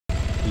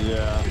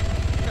Yeah.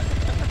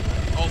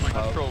 Oh my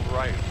god, control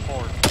right,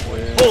 hard.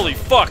 Yeah. Holy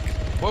fuck!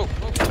 Whoa,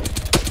 whoa.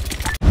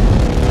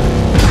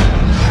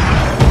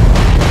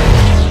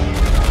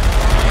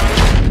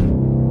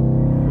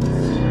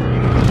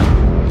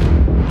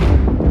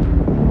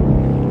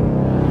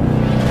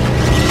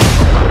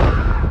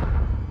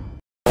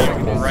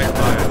 Right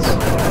by us.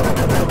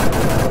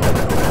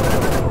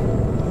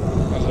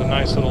 There's a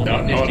nice little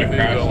nifty move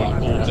going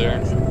pulled there.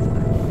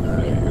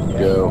 There we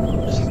go.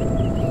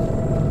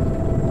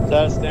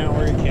 Set us down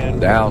where you can.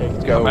 Down.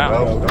 Go,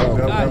 out. go.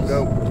 Guys,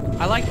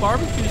 I like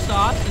barbecue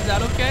sauce. Is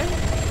that okay?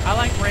 I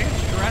like ranch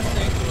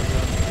dressing.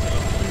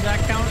 Does that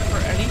count for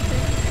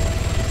anything?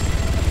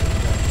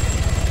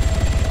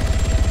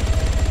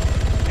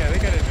 Yeah, they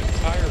got an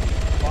entire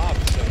bob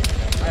set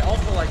up. I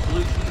also like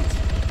blue cheese.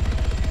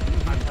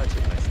 I'm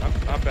touching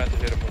myself. I'm about to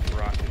hit him with a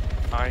rocket.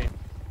 Here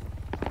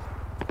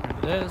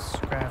it is.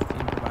 Craft the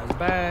improvised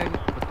bag.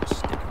 Put the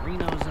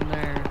stickerinos in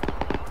there.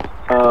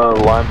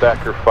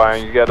 Linebacker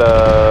firing. You got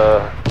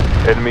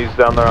enemies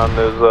down there on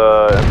those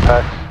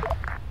impacts?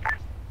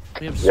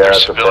 We have Yeah,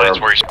 that's civilians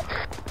where he's...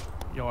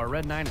 Yo, our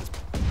Red 9 is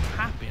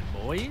popping,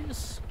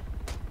 boys.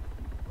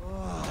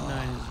 Red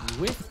 9 is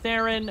with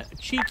Theron,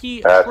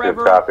 Cheeky, That's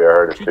Trevor. good copy. I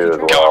heard it too as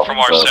well.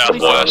 Coming from our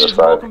southwest.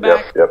 Welcome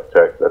back. Yep,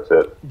 check. That's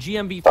it.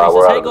 GMB3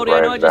 We're says, out hey, of Goldie, the I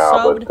know I range just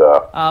now, subbed,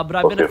 but but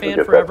I've we'll been see a if we fan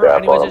get forever. that gap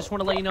Anyways, on I him. just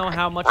want to let you know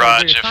how much I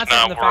Raj, enjoy your if content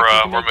not, and the fact that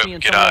you can we're make me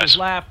and get someone eyes.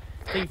 laugh.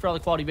 Thank you for all the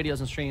quality videos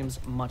and streams.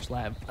 Much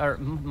lav.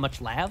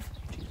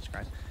 Jesus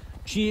Christ.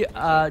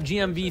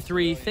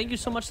 GMV3, thank you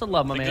so much for the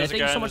love, my man.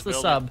 Thank you so much for the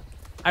sub.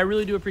 I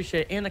really do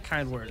appreciate it, and the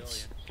kind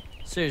words.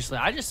 Seriously,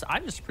 I just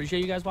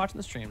appreciate you guys watching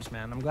the streams,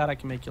 man. I'm glad I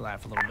can make you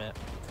laugh a little bit.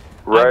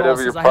 Right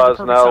over your pause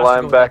now,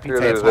 linebacker.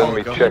 There's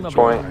enemy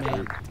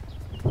checkpoint.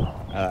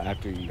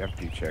 After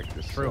you check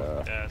this. True.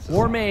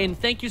 Warmain,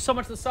 thank you so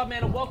much for the sub,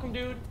 man, and welcome,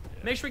 dude.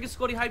 Make sure we get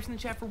Scotty Hypes in the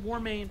chat for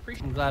Warmain.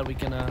 Appreciate. I'm glad we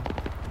can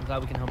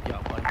help you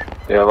out, buddy.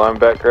 Yeah,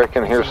 linebacker. I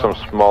can hear some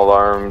small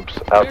arms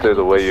out there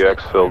the way you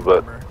exfilled,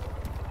 but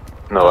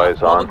no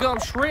eyes on.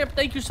 Bubblegum Shrimp,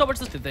 thank you so much.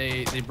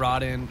 They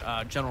brought in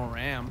General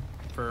Ram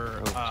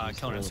for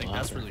killing us.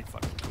 That's really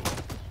fucking cool.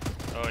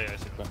 Oh yeah, I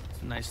see that.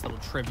 It's a nice little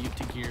tribute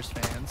to Gears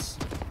fans.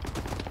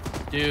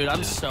 Dude,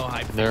 I'm so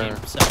hyped for Game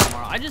 7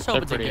 tomorrow. I just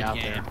hope it's a good game.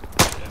 Yeah,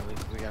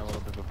 we got a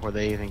little bit before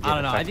they even get I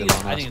don't know. I think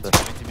it's going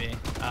to be.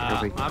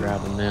 we can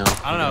grab them now.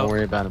 I don't know. Don't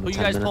worry about them. Who you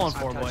guys pulling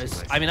for,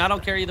 boys? I mean, I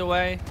don't care either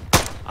way.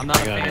 I'm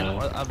not a fan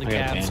of the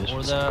Cavs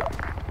or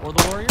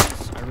the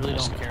Warriors. I really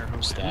don't care who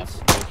wins.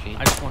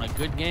 I just want a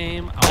good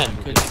game. I want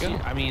a good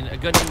a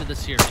good end of the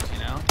series, you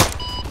know.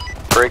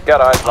 Break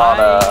got eyes on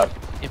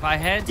if I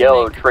had to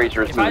yellow make,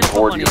 tracers if I moving had to put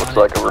toward money you. on Looks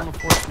like it, we're someone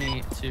forced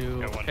me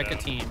to pick a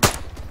team.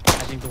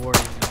 I think the Warriors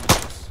are going to win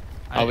this.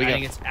 I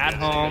think it's at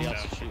home.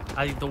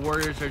 I think the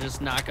Warriors are just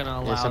not going to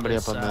allow somebody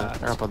this,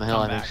 up on the hill,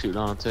 I think, shooting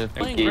on them too.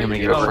 Playing Can we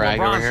get a frag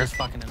over here? is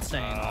fucking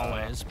insane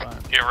always, but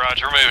Yeah,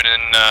 Roger, we're moving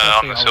in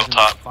on this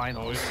hilltop.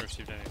 Finals. We haven't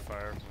received any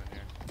fire from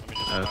in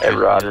here. Hey,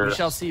 Roger. We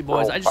shall see,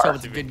 boys. I just hope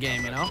it's a good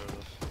game, you know.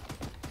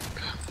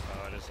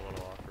 It is a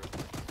little awkward.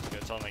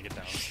 It's on like a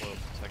down slope,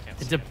 so I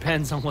can't. It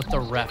depends on what the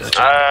refs.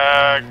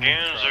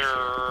 Goons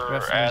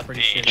are at the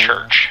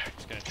church.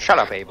 Shut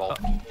up, A-ball.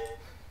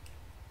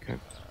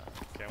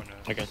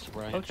 I got you,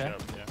 Brian. Okay.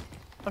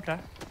 Okay.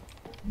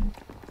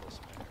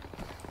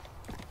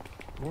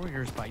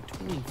 Warriors by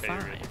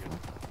 25.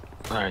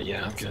 Alright,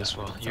 yeah, I'm good as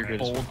well. You're good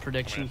as well. Bold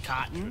prediction,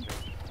 Cotton.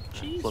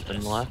 Jesus.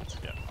 Flipping left.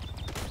 Yeah.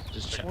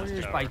 Just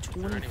Warriors by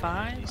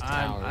 25?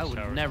 I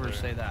would never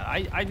say that.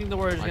 I think the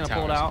Warriors are going to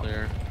pull it out.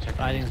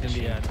 I think it's going to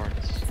be a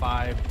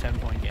 5-10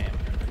 point game.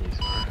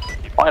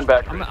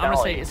 Linebacker. I'm going to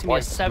say it's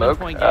going to be a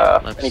 7-point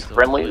game. Any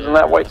friendlies in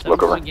that white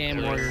smoke over? 7-point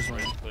game, Warriors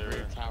win.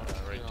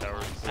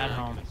 At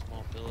home.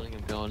 Small building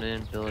and going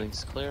in.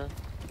 Building's clear.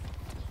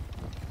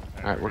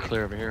 Alright, we're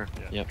clear over here.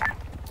 Yep.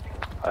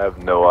 I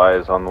have no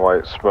eyes on the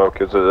white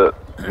smoke. Is it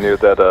near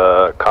that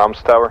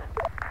comms tower?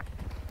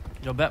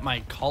 You'll bet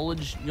my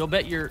college. You'll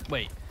bet your.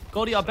 Wait,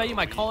 Goldie. I'll bet you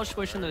my college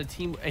tuition that a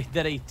team.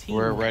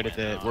 We're right at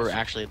the. We're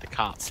actually at the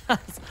cops.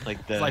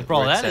 Like the. Like,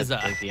 bro, that is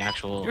like the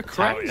actual. You're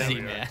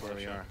crazy, man. Where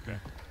we are.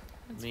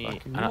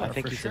 I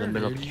think for he's sure, in the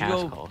middle of dude. the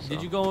cast call.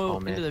 Did you go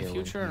into the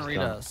future and read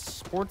a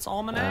sports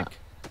almanac?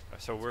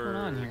 So What's going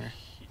on here?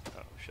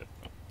 Oh shit.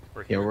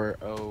 We're Yeah, here.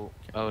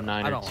 we're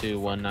 09 or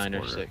 2, 19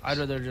 or 6. I'd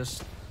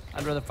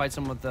rather fight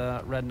someone with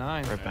the Red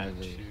 9. Right by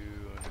the.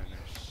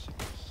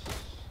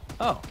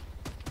 Oh.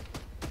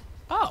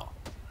 Oh.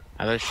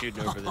 They're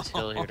shooting over this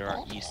hill here to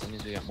our east. That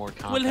means we got more Well,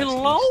 contact.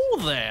 hello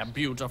there,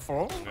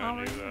 beautiful.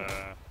 I'm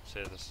gonna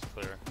say this is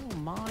clear. Oh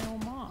my, oh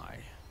my.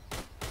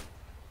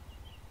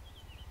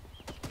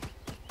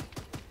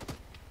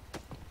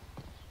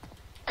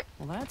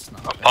 Well, that's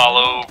not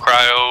Apollo,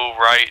 cryo,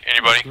 right?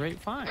 Anybody? Great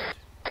find.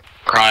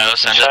 Cryo,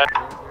 send it.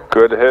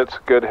 Good hits,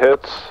 good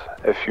hits.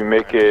 If you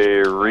make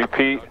a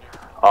repeat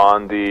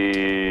on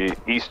the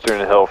eastern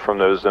hill from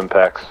those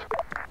impacts.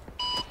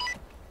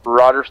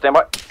 Roger, stand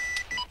by.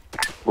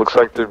 Looks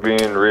like they're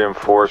being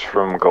reinforced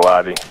from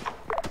Galati.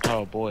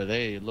 Oh boy,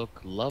 they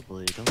look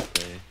lovely, don't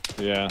they?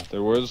 Yeah,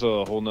 there was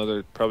a whole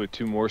nother, probably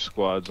 2 more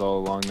squads all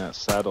along that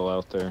saddle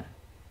out there.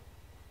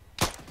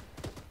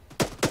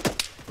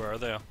 Where are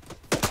they?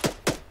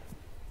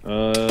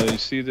 You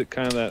see that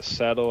kind of that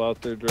saddle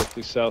out there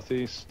directly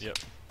southeast? Yep.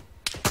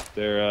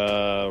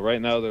 They're, right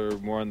now they're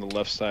more on the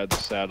left side of the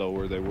saddle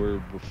where they were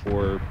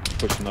before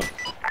pushing up.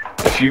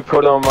 If you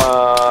put them,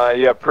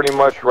 yeah, pretty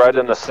much right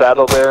in the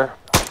saddle there,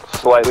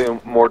 slightly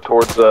more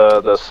towards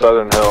the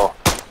southern hill,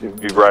 you'd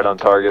be right on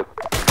target.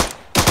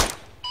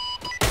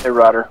 Hey,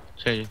 Ryder.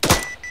 Hey.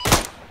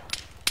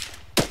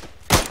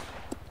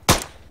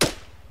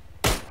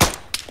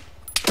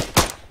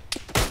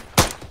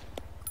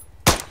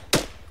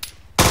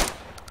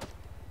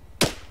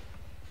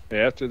 Hey,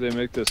 after they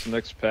make this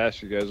next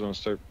pass, you guys want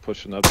to start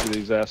pushing up to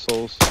these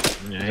assholes?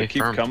 Yeah, They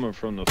keep coming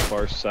from the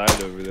far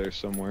side over there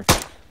somewhere.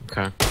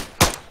 Okay.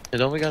 Hey,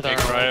 don't we got Hey,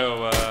 the Cryo,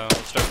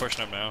 let's start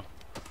pushing up now.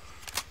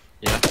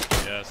 Yeah?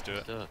 Yeah, let's do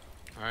it.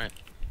 Alright.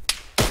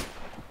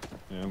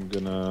 Yeah,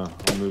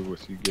 I'll move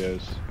with you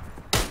guys.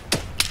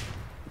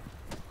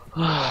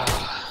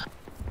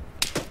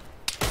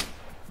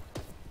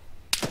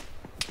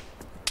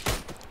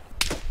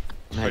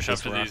 Push up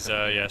to these,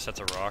 yeah, sets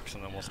of rocks,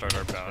 and then we'll start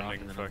our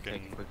bounding. Fucking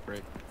take a quick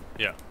break.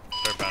 Yeah,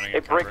 start bounding. Hey,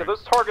 Break, are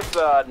those targets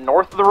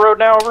north of the road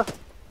now, over?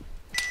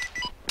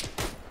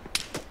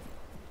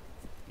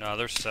 No,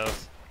 they're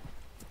south.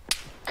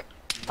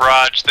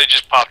 Raj, they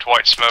just popped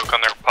white smoke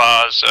on their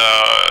pause.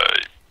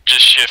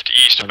 Just shift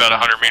east about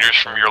 100 meters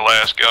from your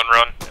last gun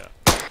run. Yeah.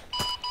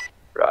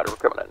 Ryder, we're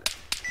coming in.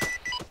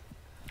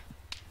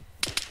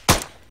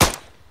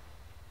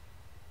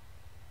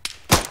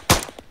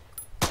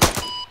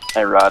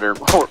 Hey, Ryder,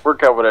 we're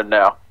coming in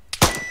now.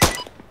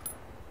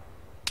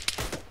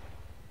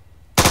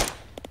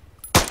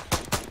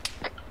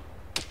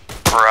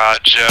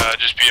 Raj,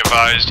 just be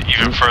advised,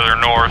 even further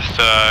north,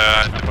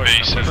 at the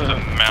base of the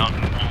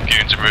mountain,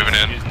 goons are moving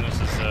in. Using this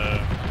as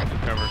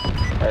cover.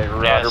 Hey,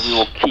 Ryder, we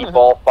will keep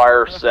all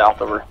fire south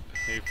of her.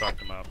 You fucked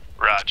them up.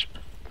 Raj.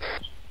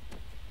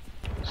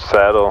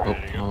 Saddle. Oh,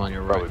 I'm on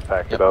your Probably right.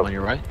 pack it Yep, up I'm on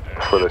your right.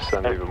 before they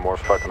send even more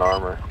fucking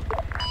armor.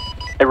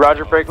 Hey,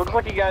 Roger, Break. Looks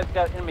like you guys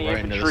got enemy Right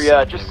into the infantry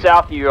sun, just maybe.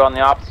 south of you on the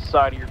opposite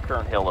side of your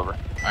current hill. Over.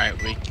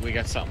 Alright, we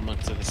got something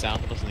to the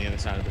south, what's on the other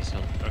side of this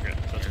hill? Okay,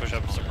 so let's push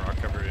up some rock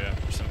cover, yeah.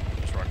 Some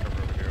rock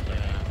cover over here.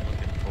 Yeah, I'm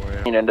looking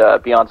for it.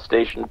 And be on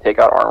station, take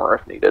out armor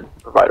if needed.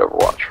 Provide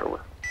overwatch.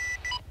 Over.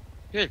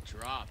 Good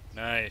drop.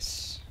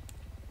 Nice.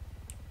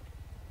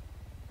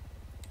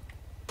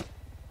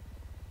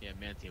 Yeah,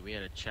 Mantia, we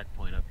had a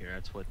checkpoint up here.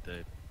 That's what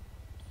the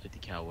 50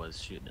 cal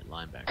was shooting at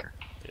linebacker.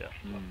 Yeah.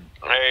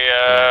 Hey,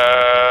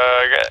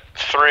 I got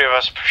 3 of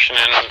us pushing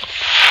in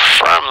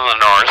from the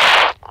north,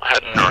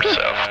 heading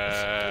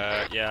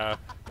north-south. Yeah.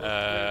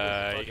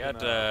 You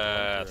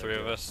got 3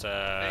 of us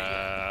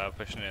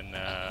pushing in.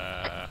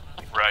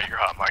 Right, you're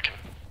hot micing.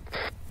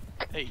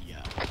 Hey,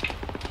 yeah.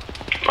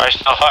 Am I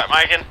still hot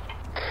micing?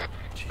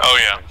 Oh,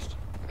 yeah. Christ.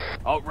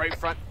 Oh, right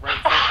front,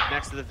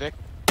 next to the Vic.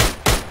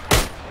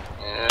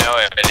 No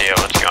idea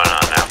what's going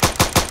on now.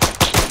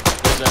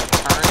 There's a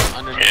turn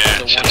underneath Yeah,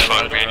 the it's one just road.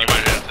 fun, man. You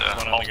might have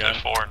One to on alt the gun.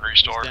 F4 and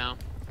restore. Down.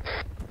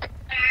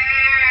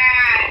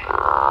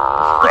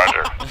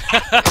 Roger.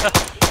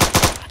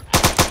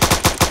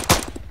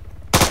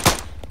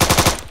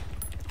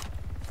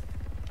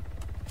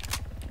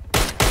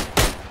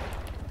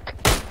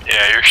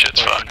 Yeah, your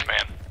shit's fucked,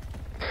 man.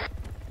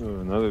 Ooh,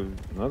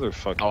 another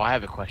fucking... Oh, I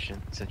have a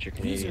question, since you're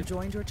Canadian.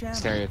 Joined your channel.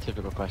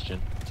 Stereotypical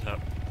question. What's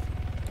up?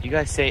 You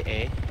guys say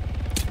A?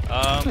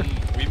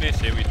 We may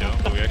say we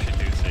don't, but we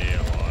actually do say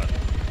a lot.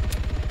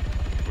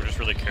 We're just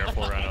really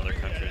careful around other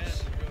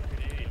countries.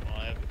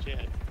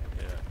 Yeah.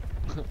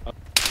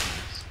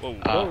 Whoa,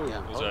 whoa,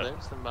 Yeah. what was Oh, that?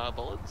 there's some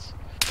bullets.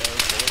 I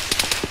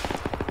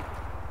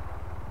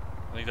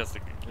think that's the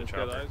Got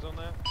chopper. eyes on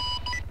that?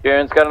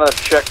 Goons got another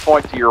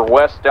checkpoint to your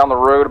west down the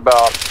road,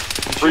 about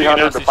Shooting at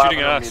 300 us, to he's shooting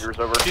 500 at us. meters.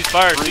 Over.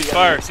 Ceasefire,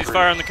 ceasefire,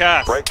 ceasefire on the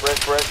cast. Break.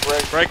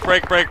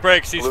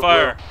 Break,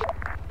 ceasefire.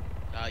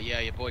 Yeah,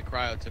 your boy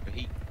Cryo took a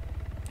heat.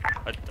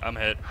 I'm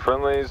hit.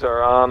 Friendlies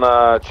are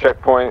on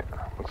checkpoint.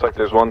 Looks like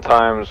there's 1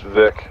 times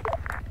Vic.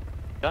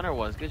 Gunner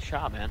was, good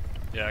shot, man.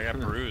 Yeah, I got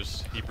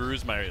bruised. He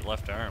bruised my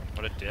left arm.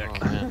 What a dick.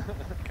 Oh, man.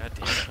 God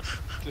damn it.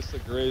 Just a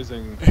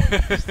grazing.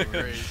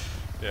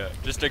 Yeah,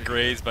 just a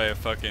graze by a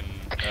fucking,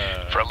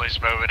 Friendly's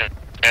moving in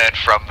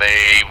from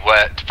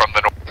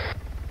the north.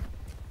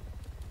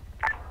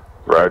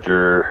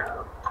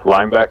 Roger.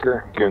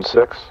 Linebacker, Goon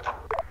 6.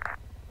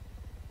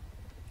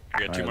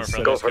 we got 2 more Let's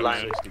friendlies go for coming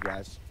line in 60,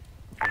 guys.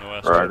 from the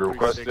west. Roger,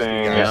 requesting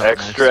Yeah,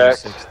 extract.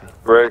 360.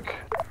 Break.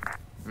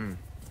 Your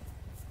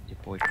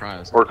boy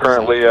Cryo's. We're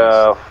currently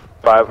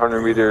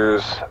 500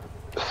 meters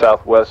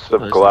southwest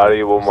of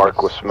Galati. We'll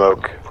mark with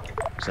smoke.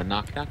 There's a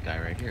knock guy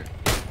right here.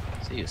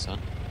 See you, son.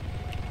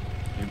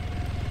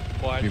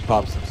 You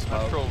pop some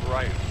smoke.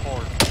 right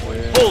hard.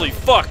 Holy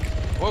fuck!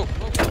 Whoa.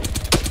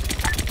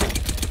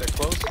 They're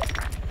close?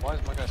 Why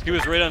is my guy... He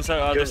was right on the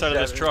other side of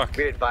this truck.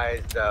 Be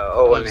advised,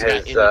 Owen He's got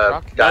has in the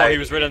truck? No, died he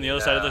was right on the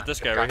other side of this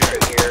guy right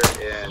here,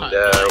 and Nice.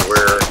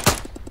 we're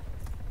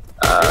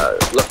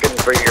Looking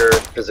for your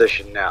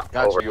position now.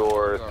 Gotcha. Over.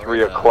 You're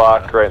 3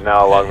 o'clock right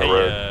now along the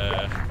road.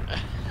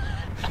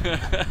 I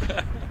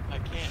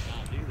can't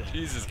not do that.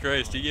 Jesus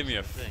Christ, you gave me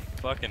a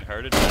fucking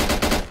heart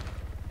attack.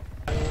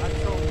 I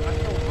told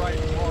right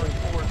hard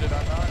forward, did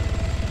I not?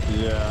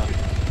 Yeah.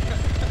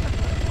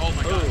 Oh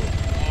my god.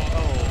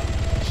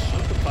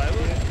 Shoot the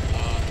pilot?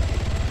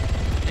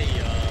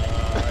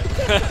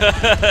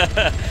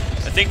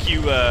 I think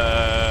you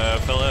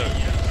fell out.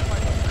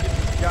 Get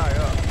this guy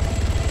up.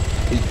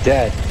 He's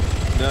dead.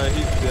 No,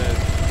 he's dead.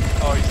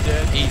 Oh, he's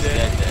dead? He's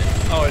dead.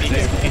 Oh, he's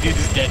dead.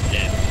 He's dead.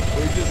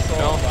 We just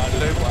saw him fly out of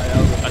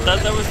the I thought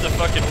that was the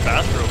fucking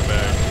fast rope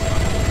bag.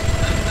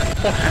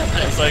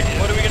 I was like,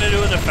 what are we gonna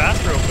do with a fast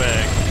rope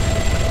bag?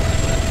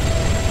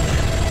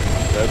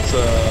 That's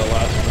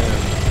last man.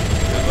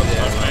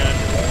 Last man.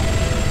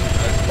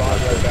 I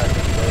spawned right back in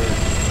the bird.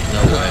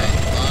 No way.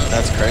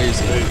 That's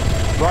crazy.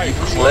 Right,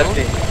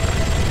 Lifting.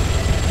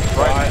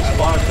 Right, I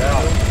spawned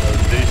out. I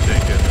was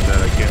desynching, and then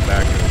I came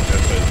back and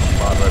it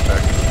spawned right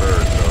back in the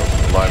bird, so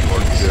the line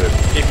worked good.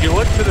 If you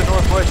look to the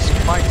northwest, you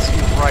might see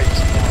right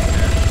spawn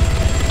there.